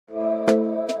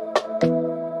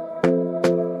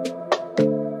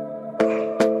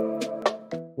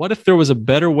what if there was a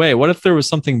better way? What if there was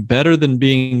something better than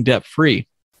being debt free?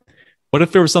 What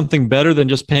if there was something better than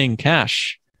just paying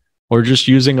cash or just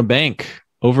using a bank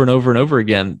over and over and over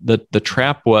again? The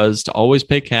trap was to always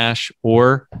pay cash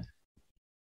or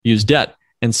use debt.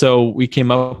 And so we came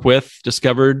up with,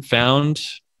 discovered, found,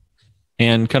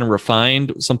 and kind of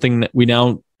refined something that we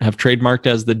now have trademarked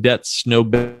as the Debt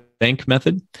SnowBANK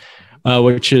Method,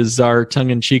 which is our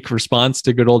tongue-in-cheek response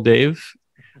to good old Dave.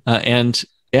 And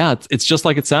yeah, it's just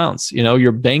like it sounds. You know,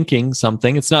 you're banking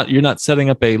something. You're not setting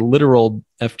up a literal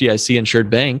FDIC insured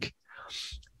bank,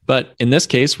 but in this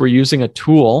case, we're using a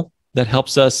tool that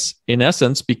helps us, in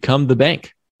essence, become the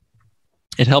bank.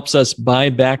 It helps us buy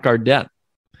back our debt.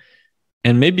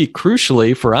 And maybe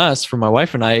crucially for us, for my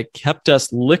wife and I, it kept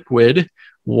us liquid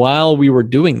while we were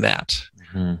doing that.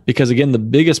 Because again, the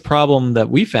biggest problem that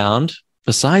we found,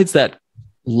 besides that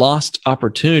lost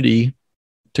opportunity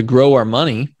to grow our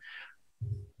money,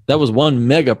 that was one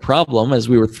mega problem. As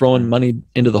we were throwing money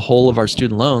into the hole of our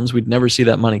student loans, we'd never see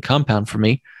that money compound for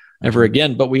me ever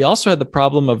again. But we also had the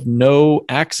problem of no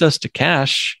access to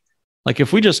cash. Like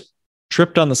if we just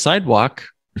tripped on the sidewalk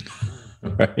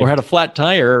right, or had a flat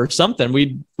tire or something,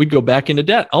 we'd go back into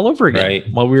debt all over again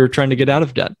right, while we were trying to get out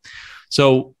of debt.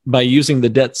 So by using the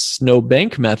Debt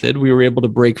SnowBANK method, we were able to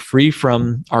break free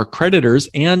from our creditors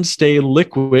and stay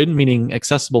liquid, meaning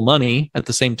accessible money at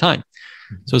the same time.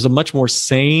 So it's a much more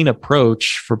sane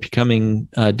approach for becoming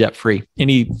debt-free.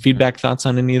 Any feedback, thoughts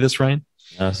on any of this, Ryan?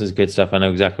 No, this is good stuff. I know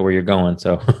exactly where you're going.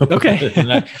 So okay.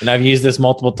 and I've used this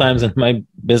multiple times in my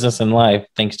business and life,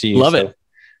 thanks to you. Love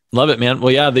it, man.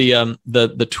 Well, yeah,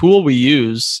 the tool we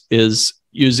use is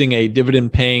using a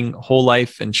dividend-paying whole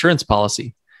life insurance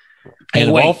policy.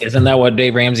 And wait, isn't that what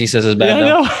Dave Ramsey says is bad?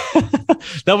 Yeah, I know.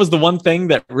 That was the one thing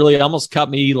that really almost cut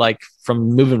me like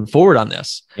from moving forward on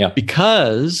this. Yeah.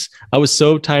 Because I was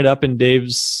so tied up in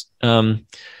Dave's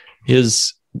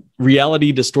his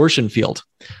reality distortion field.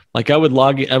 Like I would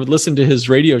listen to his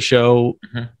radio show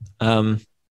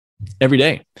every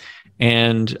day,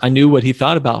 and I knew what he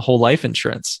thought about whole life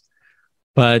insurance.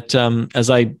 But as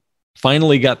I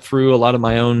finally got through a lot of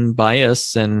my own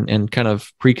bias and kind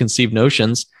of preconceived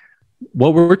notions,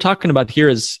 what we're talking about here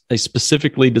is a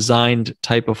specifically designed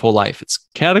type of whole life. It's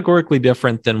categorically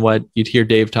different than what you'd hear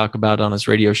Dave talk about on his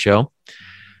radio show.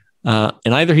 And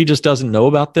either he just doesn't know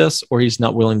about this or he's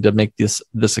not willing to make this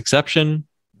exception.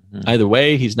 Either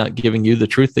way, he's not giving you the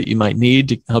truth that you might need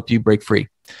to help you break free.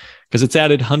 Because it's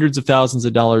added hundreds of thousands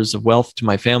of dollars of wealth to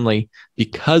my family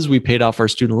because we paid off our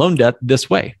student loan debt this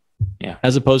way. Yeah.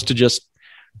 As opposed to just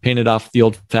paying it off the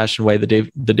old-fashioned way,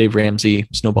 the Dave Ramsey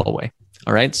snowball way.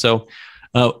 All right. So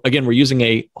again, we're using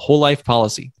a whole life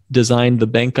policy designed the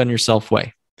bank on yourself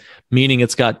way, meaning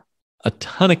it's got a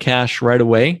ton of cash right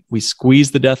away. We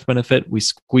squeeze the death benefit. We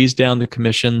squeeze down the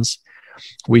commissions.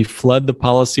 We flood the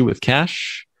policy with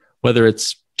cash, whether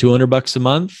it's $200 a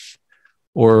month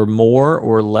or more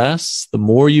or less. The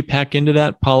more you pack into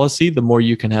that policy, the more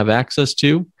you can have access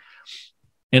to.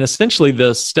 And essentially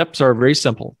the steps are very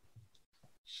simple.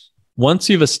 Once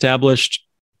you've established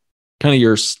kind of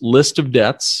your list of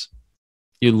debts,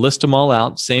 you list them all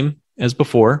out, same as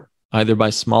before, either by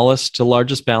smallest to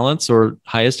largest balance or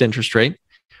highest interest rate,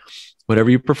 whatever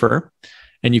you prefer.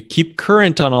 And you keep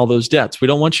current on all those debts. We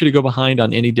don't want you to go behind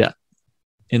on any debt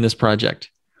in this project.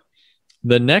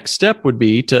 The next step would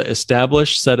be to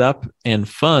establish, set up, and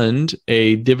fund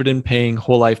a dividend-paying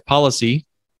whole life policy,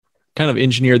 kind of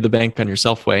engineer the bank on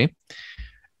yourself way,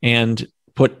 and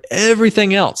put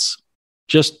everything else,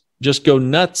 just go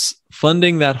nuts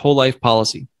funding that whole life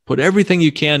policy. Put everything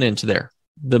you can into there.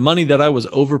 The money that I was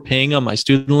overpaying on my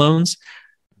student loans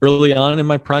early on in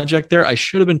my project there, I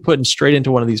should have been putting straight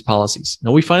into one of these policies.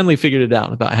 Now, we finally figured it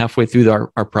out about halfway through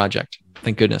our project.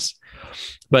 Thank goodness.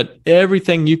 But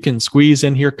everything you can squeeze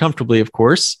in here comfortably, of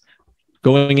course,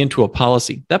 going into a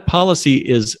policy. That policy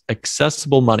is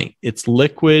accessible money. It's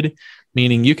liquid,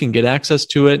 meaning you can get access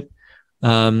to it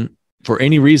for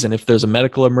any reason. If there's a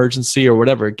medical emergency or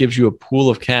whatever, it gives you a pool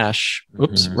of cash.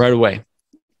 Right away.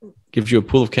 Gives you a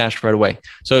pool of cash right away.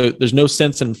 So there's no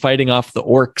sense in fighting off the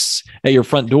orcs at your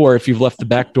front door if you've left the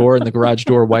back door and the garage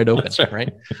door wide open,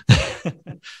 right?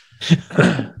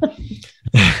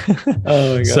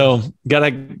 Oh my God. So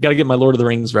gotta get my Lord of the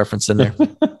Rings reference in there.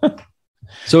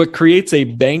 So it creates a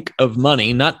bank of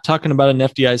money, not talking about an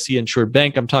FDIC insured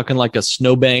bank. I'm talking like a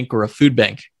SnowBANK or a food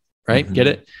bank, right? Get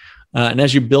it? And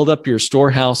as you build up your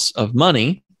storehouse of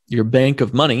money, your bank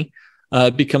of money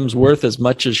becomes worth as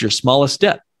much as your smallest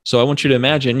debt. So I want you to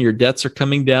imagine your debts are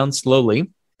coming down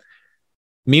slowly.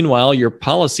 Meanwhile, your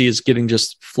policy is getting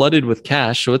just flooded with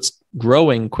cash. So it's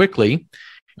growing quickly.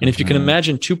 And if you can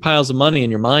imagine two piles of money in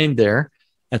your mind there,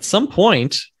 at some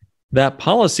point, that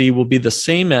policy will be the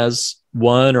same as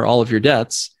one or all of your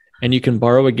debts, and you can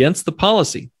borrow against the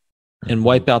policy and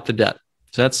wipe out the debt.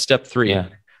 So that's step 3. Yeah.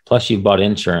 Plus you've bought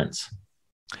insurance.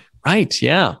 Right.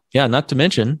 Yeah. Yeah. Not to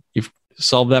mention you've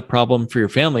solved that problem for your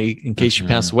family in case you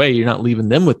pass away. You're not leaving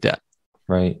them with debt.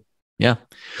 Right. Yeah.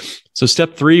 So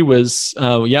step 3 was,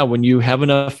 when you have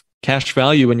enough cash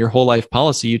value in your whole life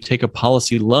policy, you take a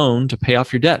policy loan to pay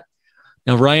off your debt.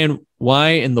 Now, Ryan, why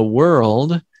in the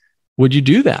world would you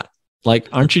do that? Like,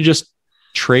 aren't you just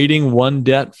trading one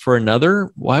debt for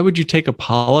another? Why would you take a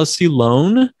policy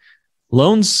loan?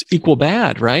 Loans equal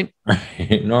bad, right?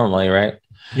 Normally, right?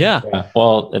 Yeah.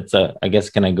 Well, it's I guess,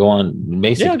 can I go on?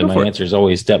 Basically, go my answer is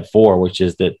always step 4, which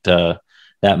is that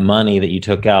that money that you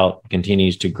took out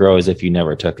continues to grow as if you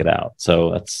never took it out.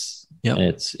 So that's,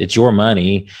 it's your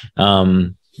money.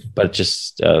 But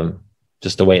just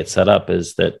the way it's set up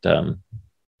is that,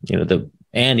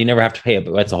 and you never have to pay it,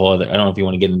 but that's a whole other, I don't know if you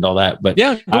want to get into all that, but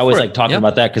I always like talking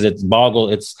about that because it's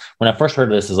when I first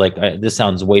heard of this, is like, this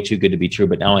sounds way too good to be true,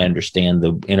 but now I understand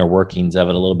the inner workings of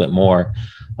it a little bit more.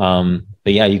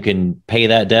 But yeah, you can pay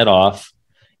that debt off.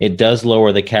 It does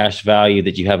lower the cash value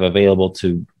that you have available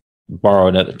to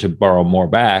borrow more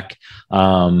back.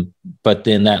 But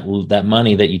then that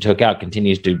money that you took out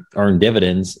continues to earn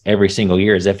dividends every single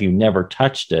year as if you never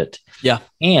touched it. Yeah.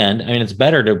 And I mean, it's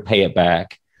better to pay it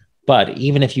back. But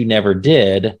even if you never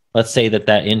did, let's say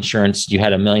that insurance, you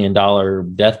had $1 million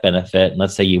death benefit, and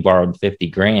let's say you borrowed 50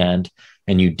 grand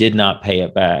and you did not pay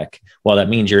it back. Well, that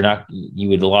means you would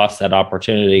have lost that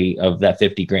opportunity of that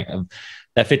 50 grand.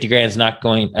 That 50 grand is not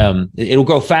going, it'll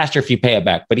grow faster if you pay it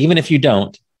back. But even if you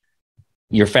don't,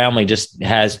 your family just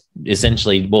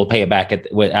will pay it back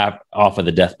off of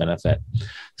the death benefit.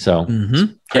 So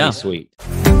pretty sweet.